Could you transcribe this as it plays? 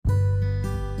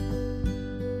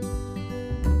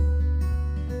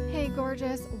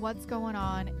gorgeous. What's going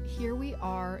on? Here we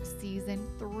are, season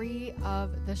 3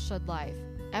 of The Should Life,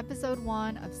 episode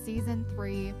 1 of season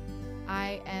 3.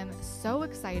 I am so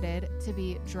excited to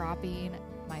be dropping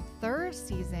my 3rd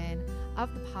season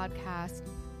of the podcast.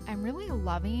 I'm really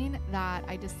loving that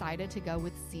I decided to go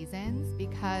with seasons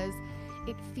because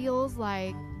it feels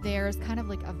like there's kind of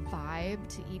like a vibe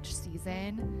to each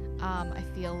season. I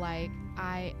feel like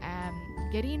I am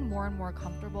getting more and more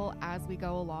comfortable as we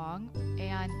go along,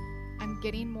 and I'm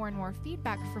getting more and more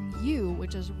feedback from you,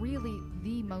 which is really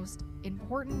the most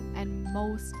important and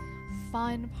most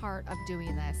fun part of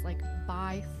doing this, like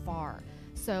by far.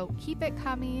 So keep it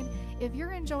coming. If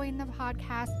you're enjoying the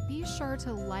podcast, be sure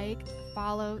to like,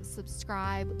 follow,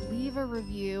 subscribe, leave a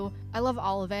review. I love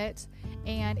all of it,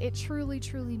 and it truly,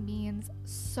 truly means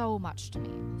so much to me.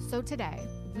 So today,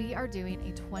 we are doing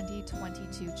a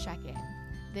 2022 check-in.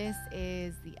 This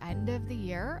is the end of the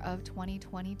year of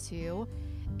 2022,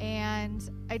 and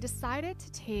I decided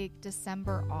to take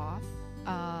December off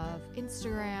of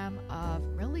Instagram, of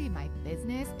really my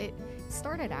business. It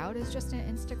started out as just an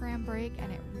Instagram break, and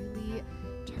it really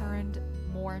turned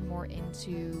more and more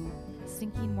into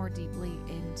sinking more deeply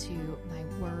into my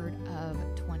word of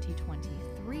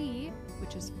 2023,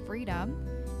 which is freedom.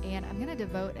 And I'm going to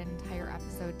devote an entire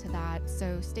episode to that.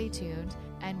 So stay tuned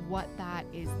and what that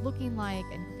is looking like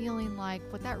and feeling like,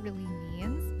 what that really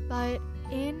means. But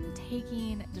in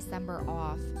taking December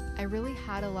off, I really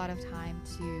had a lot of time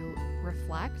to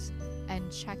reflect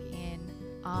and check in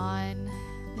on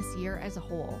this year as a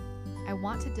whole. I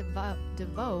want to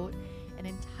devote an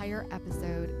entire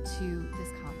episode to this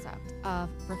concept of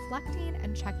reflecting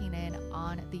and checking in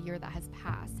on the year that has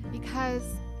passed, because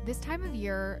this time of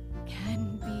year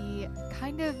can be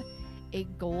kind of a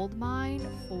gold mine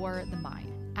for the mind.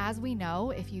 As we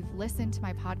know, if you've listened to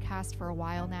my podcast for a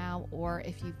while now, or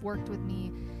if you've worked with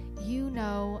me, you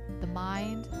know the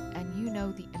mind and you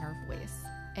know the inner voice.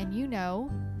 And you know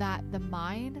that the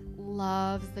mind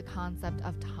loves the concept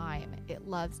of time. It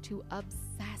loves to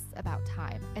obsess about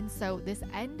time. And so this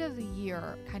end of the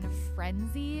year kind of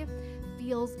frenzy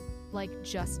feels like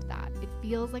just that. It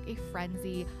feels like a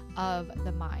frenzy of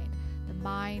the mind. The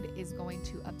mind is going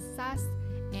to obsess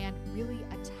and really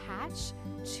attach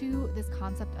to this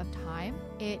concept of time.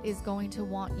 It is going to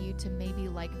want you to maybe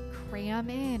like cram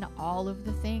in all of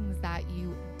the things that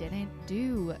you didn't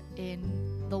do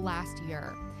in the last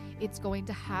year. It's going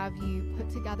to have you put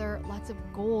together lots of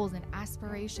goals and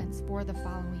aspirations for the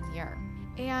following year.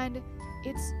 And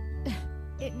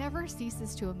it never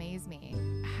ceases to amaze me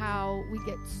how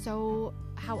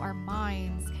our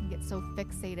minds can get so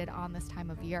fixated on this time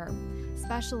of year,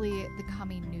 especially the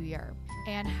coming new year,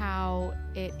 and how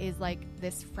it is like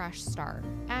this fresh start.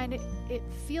 And it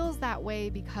feels that way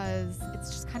because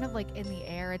it's just kind of like in the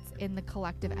air, it's in the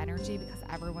collective energy because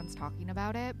everyone's talking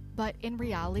about it. But in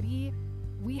reality,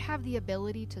 we have the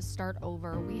ability to start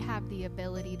over. We have the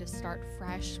ability to start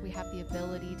fresh. We have the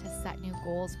ability to set new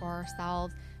goals for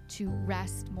ourselves, to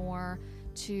rest more,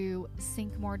 to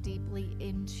sink more deeply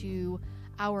into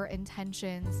our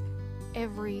intentions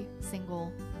every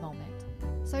single moment.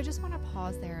 So I just want to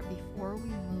pause there before we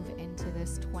move into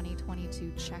this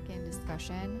 2022 check-in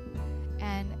discussion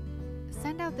and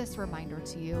send out this reminder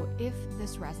to you. If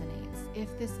this resonates,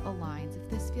 if this aligns, if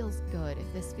this feels good,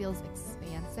 if this feels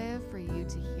expansive for you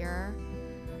to hear,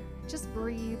 just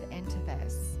breathe into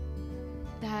this,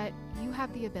 that you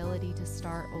have the ability to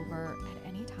start over at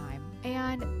any time.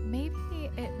 And maybe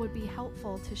it would be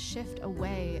helpful to shift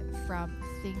away from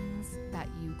things that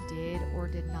you did or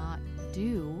did not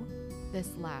do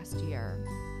this last year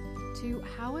to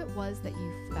how it was that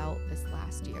you felt this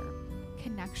last year.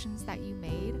 Connections that you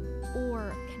made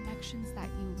or connections that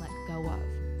you let go of,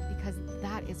 because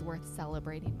that is worth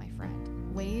celebrating, my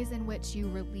friend. Ways in which you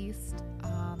released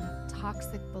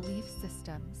toxic belief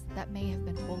systems that may have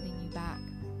been holding you back.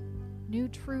 New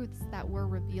truths that were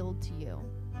revealed to you.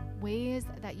 Ways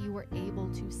that you were able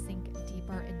to sink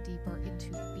deeper and deeper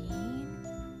into being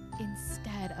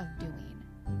instead of doing.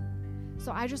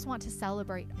 So I just want to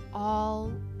celebrate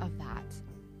all of that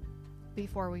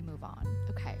before we move on.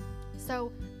 Okay,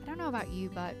 so I don't know about you,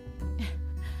 but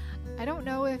I don't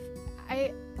know if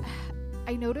I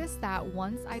noticed that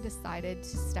once I decided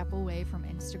to step away from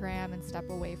Instagram and step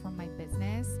away from my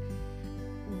business,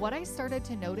 what I started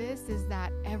to notice is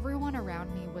that everyone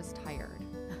around me was tired.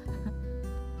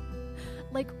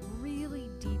 Like really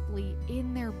deeply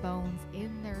in their bones,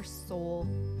 in their soul,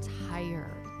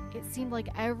 tired. It seemed like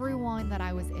everyone that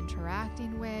I was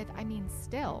interacting with,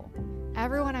 still,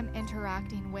 everyone I'm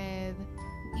interacting with,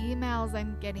 emails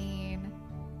I'm getting,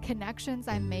 connections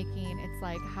I'm making, it's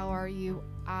like, how are you?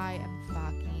 I am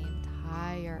fucking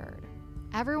tired.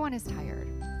 Everyone is tired.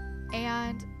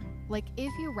 And like,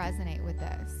 if you resonate with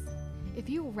this, if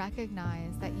you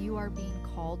recognize that you are being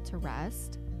called to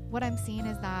rest, what I'm seeing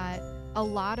is that a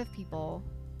lot of people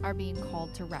are being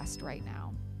called to rest right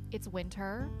now. It's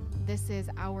winter. This is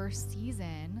our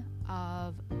season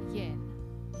of yin,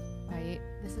 right?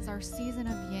 This is our season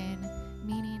of yin,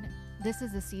 meaning this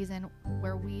is a season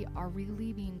where we are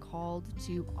really being called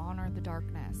to honor the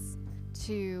darkness,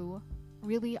 to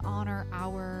really honor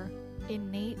our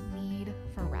innate need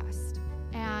for rest.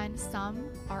 And some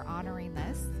are honoring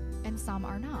this and some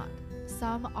are not.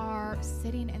 Some are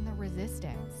sitting in the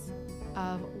resistance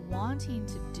of wanting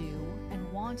to do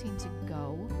and wanting to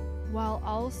go, while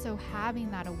also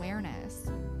having that awareness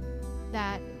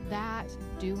that that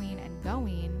doing and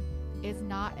going is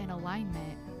not in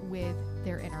alignment with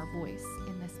their inner voice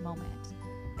in this moment.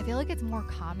 I feel like it's more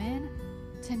common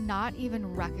to not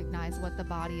even recognize what the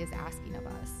body is asking of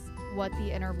us, what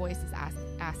the inner voice is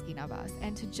asking of us,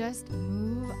 and to just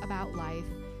move about life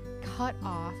cut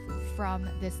off from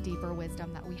this deeper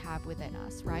wisdom that we have within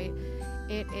us, right?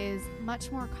 It is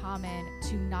much more common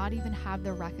to not even have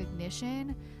the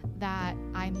recognition that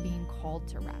I'm being called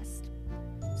to rest.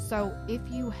 So if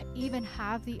you even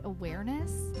have the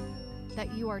awareness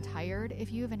that you are tired,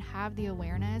 if you even have the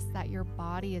awareness that your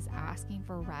body is asking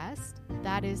for rest,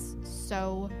 that is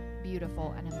so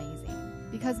beautiful and amazing.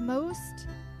 Because most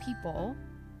people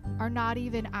are not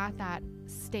even at that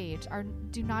stage,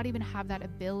 do not even have that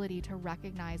ability to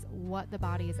recognize what the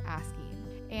body is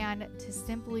asking, and to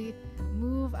simply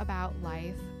move about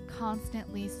life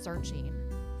constantly searching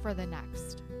for the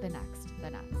next.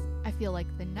 I feel like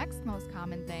the next most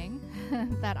common thing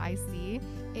that I see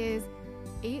is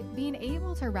being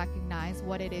able to recognize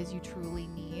what it is you truly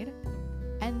need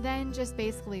and then just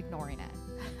basically ignoring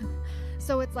it.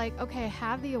 So it's like, okay,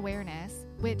 have the awareness,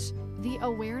 which the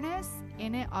awareness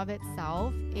in it of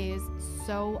itself is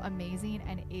so amazing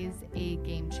and is a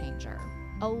game changer.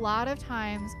 A lot of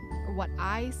times what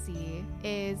I see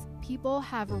is people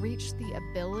have reached the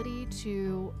ability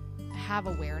to have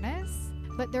awareness,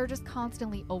 but they're just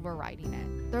constantly overriding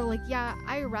it. They're like, yeah,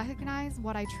 I recognize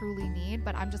what I truly need,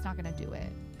 but I'm just not going to do it.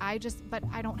 But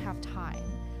I don't have time.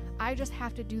 I just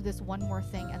have to do this one more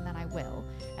thing and then I will.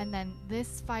 And then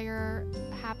this fire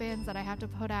happens that I have to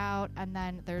put out. And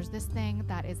then there's this thing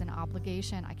that is an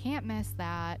obligation. I can't miss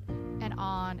that. And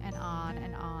on and on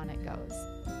and on it goes.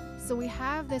 So we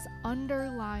have this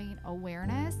underlying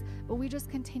awareness, but we just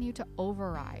continue to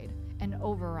override and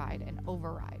override and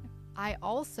override. I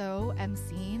also am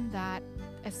seeing that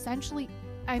essentially,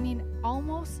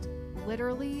 almost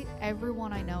literally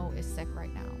everyone I know is sick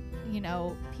right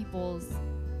now. People's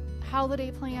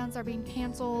holiday plans are being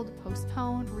canceled,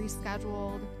 postponed,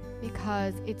 rescheduled,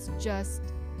 because it's just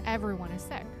everyone is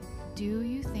sick. Do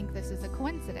you think this is a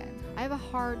coincidence? I have a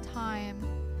hard time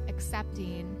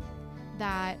accepting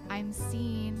that I'm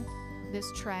seeing this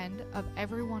trend of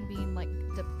everyone being like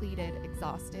depleted,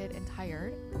 exhausted, and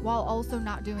tired, while also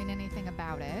not doing anything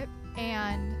about it,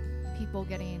 and people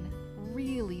getting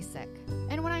really sick.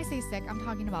 And when I say sick, I'm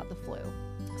talking about the flu,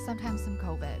 sometimes some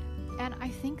COVID. And I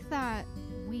think that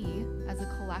we, as a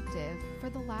collective, for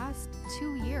the last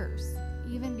 2 years,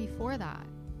 even before that,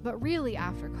 but really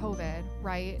after COVID,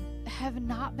 right, have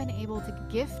not been able to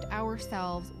gift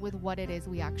ourselves with what it is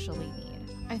we actually need.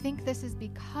 I think this is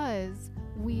because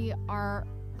we are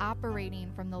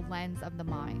operating from the lens of the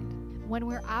mind. When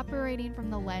we're operating from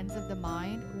the lens of the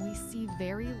mind, we see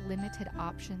very limited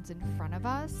options in front of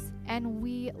us, and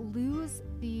we lose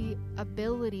the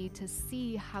ability to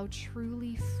see how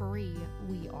truly free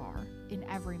we are in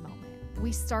every moment.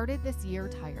 We started this year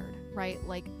tired, right?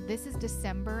 Like, this is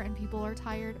December and people are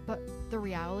tired, but the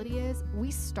reality is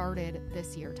we started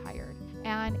this year tired.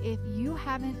 And if you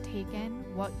haven't taken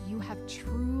what you have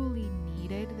truly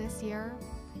needed this year,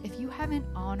 if you haven't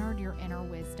honored your inner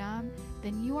wisdom,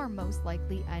 then you are most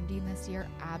likely ending this year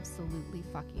absolutely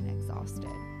fucking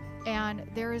exhausted. And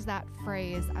there is that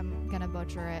phrase, I'm gonna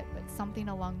butcher it, but something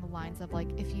along the lines of like,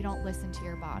 if you don't listen to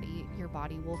your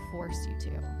body will force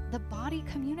you to. The body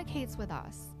communicates with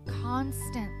us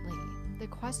constantly. The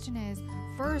question is,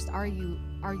 first, are you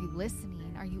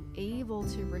listening? Are you able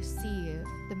to receive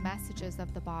the messages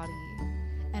of the body?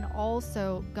 And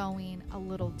also, going a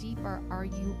little deeper, are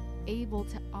you able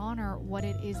to honor what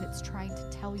it is it's trying to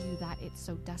tell you that it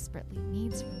so desperately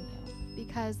needs from you?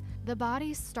 Because the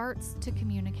body starts to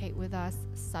communicate with us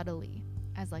subtly,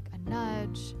 as like a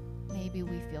nudge. Maybe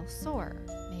we feel sore,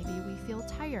 maybe we feel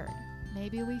tired,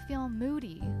 maybe we feel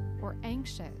moody or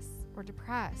anxious or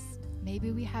depressed,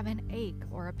 maybe we have an ache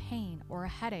or a pain or a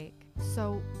headache.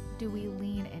 So do we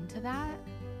lean into that?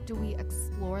 Do we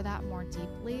explore that more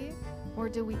deeply? Or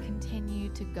do we continue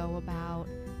to go about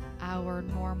our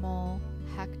normal,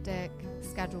 hectic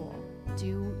schedule?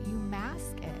 Do you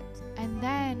mask it? And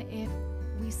then if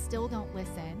we still don't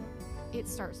listen, it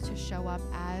starts to show up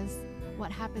as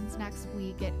what happens next.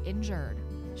 We get injured,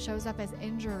 shows up as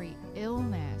injury,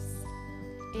 illness.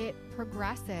 It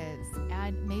progresses,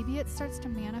 and maybe it starts to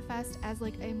manifest as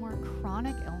like a more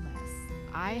chronic illness.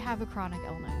 I have a chronic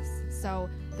illness, so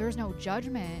there's no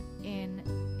judgment in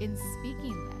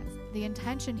speaking this. The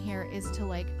intention here is to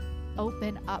like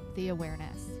open up the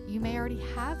awareness. You may already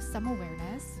have some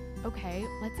awareness. Okay,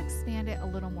 let's expand it a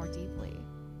little more deeply,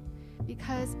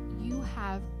 because you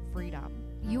have freedom.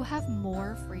 You have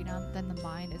more freedom than the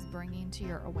mind is bringing to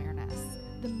your awareness.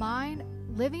 The mind,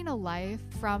 living a life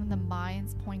from the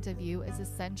mind's point of view, is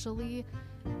essentially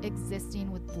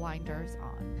existing with blinders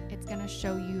on. It's going to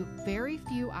show you very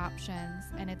few options,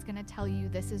 and it's going to tell you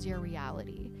this is your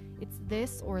reality. It's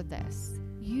this or this.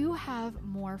 You have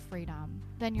more freedom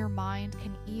than your mind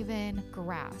can even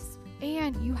grasp.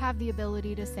 And you have the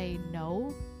ability to say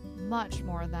no much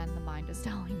more than the mind is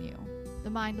telling you. The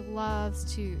mind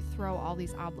loves to throw all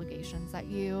these obligations at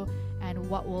you, and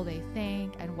what will they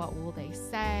think and what will they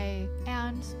say?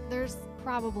 And there's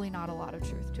probably not a lot of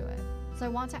truth to it. So I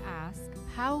want to ask,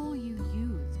 how will you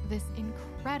use this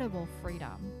incredible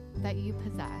freedom that you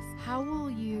possess? How will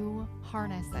you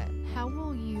harness it? How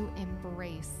will you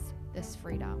embrace this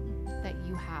freedom that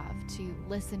you have to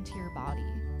listen to your body,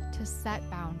 to set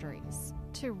boundaries,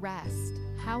 to rest?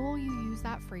 How will you use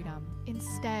that freedom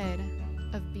instead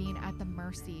of being at the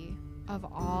mercy of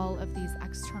all of these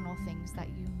external things that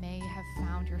you may have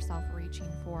found yourself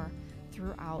reaching for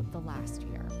throughout the last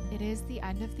year? It is the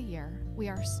end of the year. We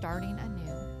are starting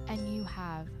anew, and you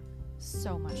have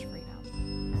so much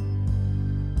freedom.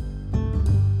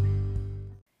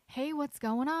 Hey, what's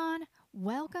going on?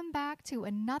 Welcome back to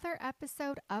another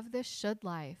episode of The Should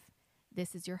Life.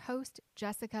 This is your host,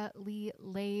 Jessica Lee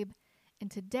Labe,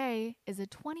 and today is a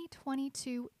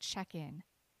 2022 check-in.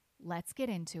 Let's get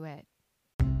into it.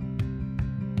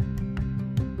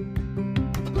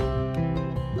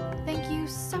 Thank you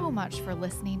so much for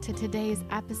listening to today's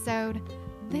episode.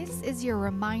 This is your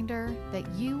reminder that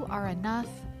you are enough,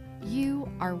 you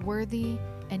are worthy,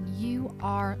 and you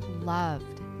are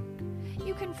loved.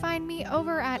 You can find me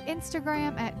over at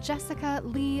Instagram at Jessica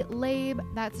Lee Labe.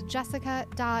 That's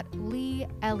jessica.lee,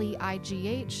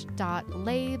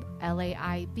 Leigh.labe,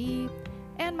 Laib,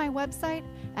 and my website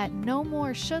at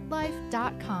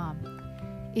nomoreshouldlife.com.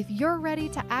 If you're ready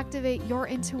to activate your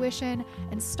intuition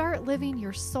and start living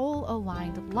your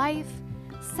soul-aligned life,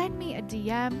 send me a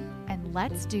DM and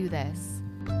let's do this.